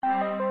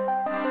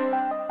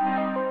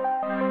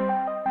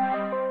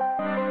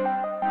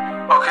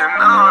Okay,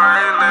 now I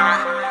ain't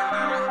living.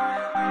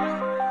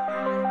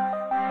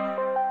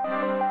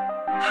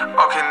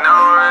 Okay,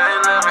 now I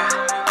ain't living.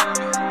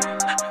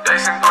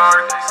 Jason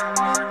Glory,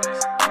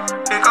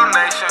 J-Glo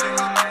Nation.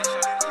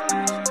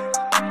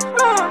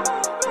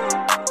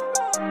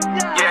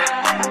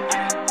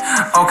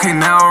 Yeah. Okay,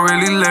 now I'm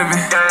really living.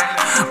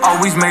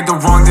 Always made the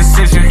wrong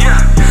decision.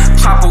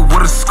 Chopper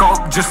with a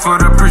scope just for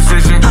the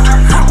precision.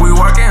 We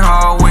working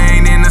hard, we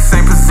ain't in the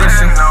same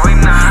position.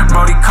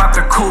 Brody caught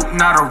the coupe,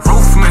 not a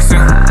roof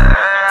missing.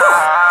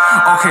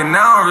 Okay,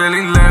 now I'm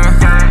really living.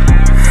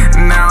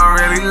 Now I'm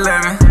really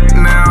living.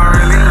 Now I'm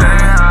really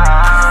living.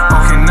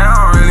 Okay, now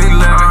I'm really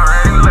living.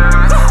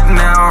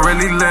 Now I'm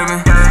really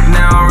living.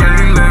 Now I'm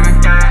really living.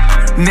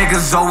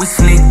 Niggas always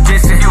sneak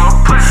dissing.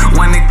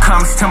 When it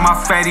comes to my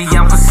fatty,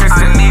 I'm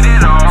persistent.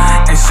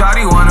 And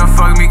shawty wanna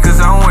fuck me cause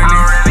I'm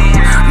winning.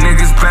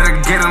 Niggas better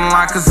get in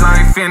line cause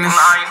I ain't finished.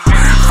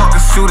 Fuck a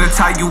suit and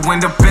tie, you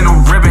end up in a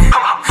ribbon.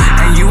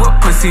 And you a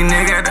pussy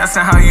nigga, that's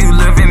not how you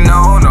living.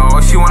 No,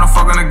 she wanna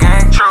fuck on the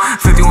gang.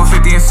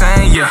 5150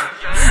 insane, yeah.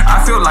 I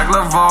feel like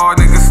LaVar,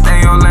 niggas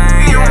stay on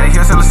lane. Yeah,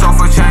 he'll sell a soul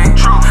for a chain.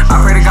 I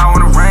pray to God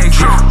when it rains,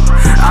 yeah.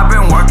 I've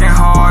been working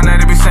hard, now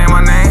they be saying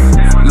my name.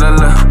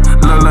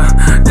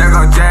 There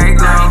go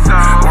J-Glo.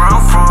 Where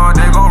I'm from,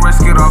 they gon'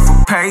 risk it off for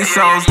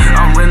pesos.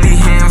 I'm really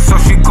him, so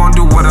she gon'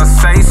 do what I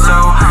say so.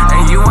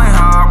 And you ain't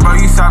hard, bro,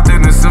 you softer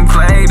than some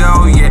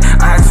Play-Doh, yeah.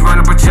 I had to run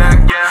up a check,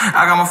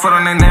 I got my foot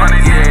on the neck,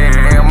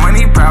 yeah.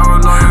 Money, power,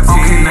 loyalty,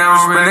 okay, now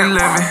I'm really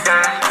living.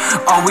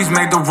 Always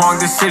made the wrong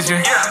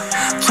decision.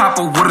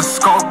 Chopper with a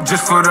scope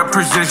just for the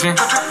precision.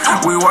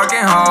 We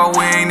working hard,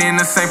 we ain't in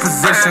the same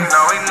position.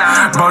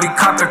 Brody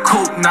caught the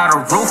coupe, not a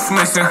roof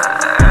missing.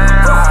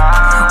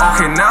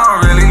 Okay, now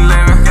I'm really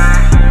living.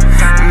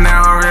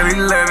 Now I'm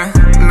really living.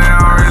 Now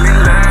I'm really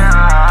living.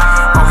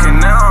 Okay,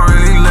 now I'm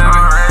really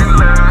living.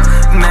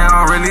 Now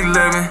I'm really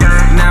living.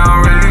 Now I'm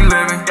really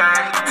living.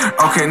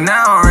 Okay,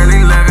 now I'm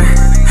really living.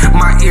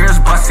 My ears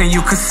busting,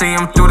 you can see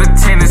them through the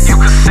tennis.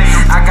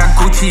 I got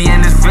Gucci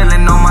and this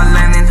villain on my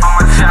linen.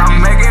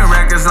 I'm making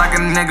records like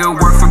a nigga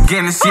work for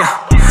Guinness, yeah.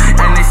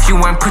 And if you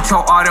ain't put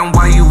your art in,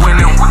 why you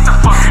winning?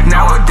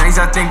 Nowadays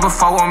I think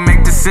before I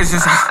make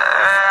decisions.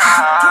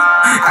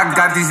 I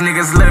got these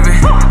niggas living.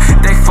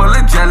 They full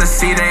of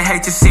jealousy, they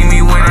hate to see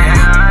me winning.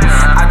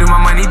 I do my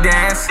money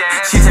dance,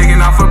 she taking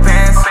off her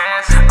pants.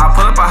 I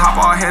pull up, I hop,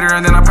 I'll hit her,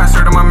 and then I pass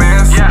her to my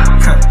mans.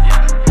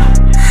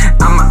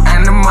 I'm an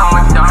animal,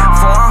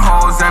 foreign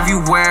hoes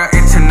everywhere,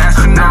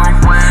 international.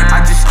 I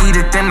just eat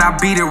it, then I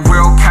beat it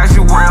real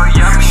casual.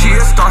 She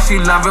a star,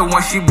 she love it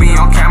when she be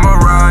on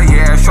camera,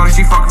 yeah. Shorty,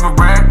 she fucking for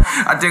bread,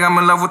 I think I'm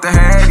in love with the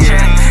head,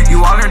 yeah.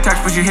 You all her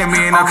text, but you hit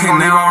me and okay,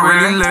 now I'm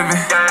really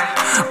living.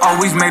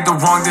 Always made the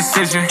wrong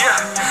decision.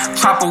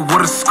 Chopper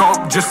with a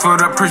scope just for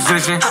the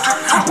precision.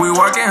 We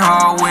working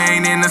hard, we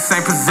ain't in the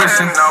same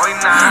position.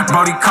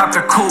 Brody caught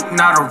the coupe,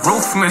 not a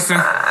roof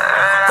missing.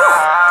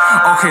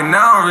 Okay,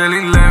 now I'm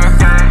really living.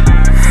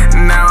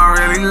 Now I'm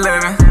really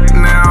living.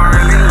 Now I'm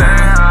really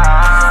living.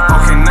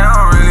 Okay, now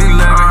I'm really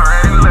living.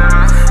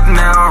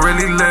 Now I'm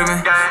really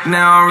living.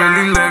 Now I'm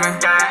really living.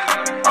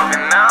 Okay,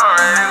 now I'm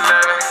really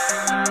living.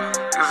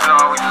 This is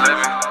all we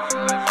living.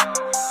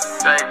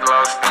 J-Glo,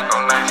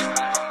 J-Glo Nation.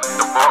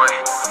 The boy.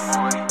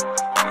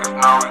 Niggas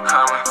know we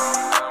coming.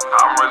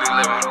 I'm really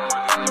living.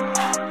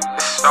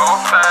 It's all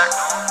facts,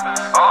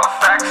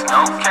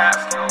 no cap.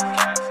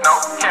 No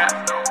cap.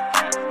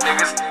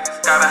 Niggas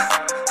gotta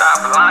stop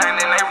lying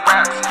in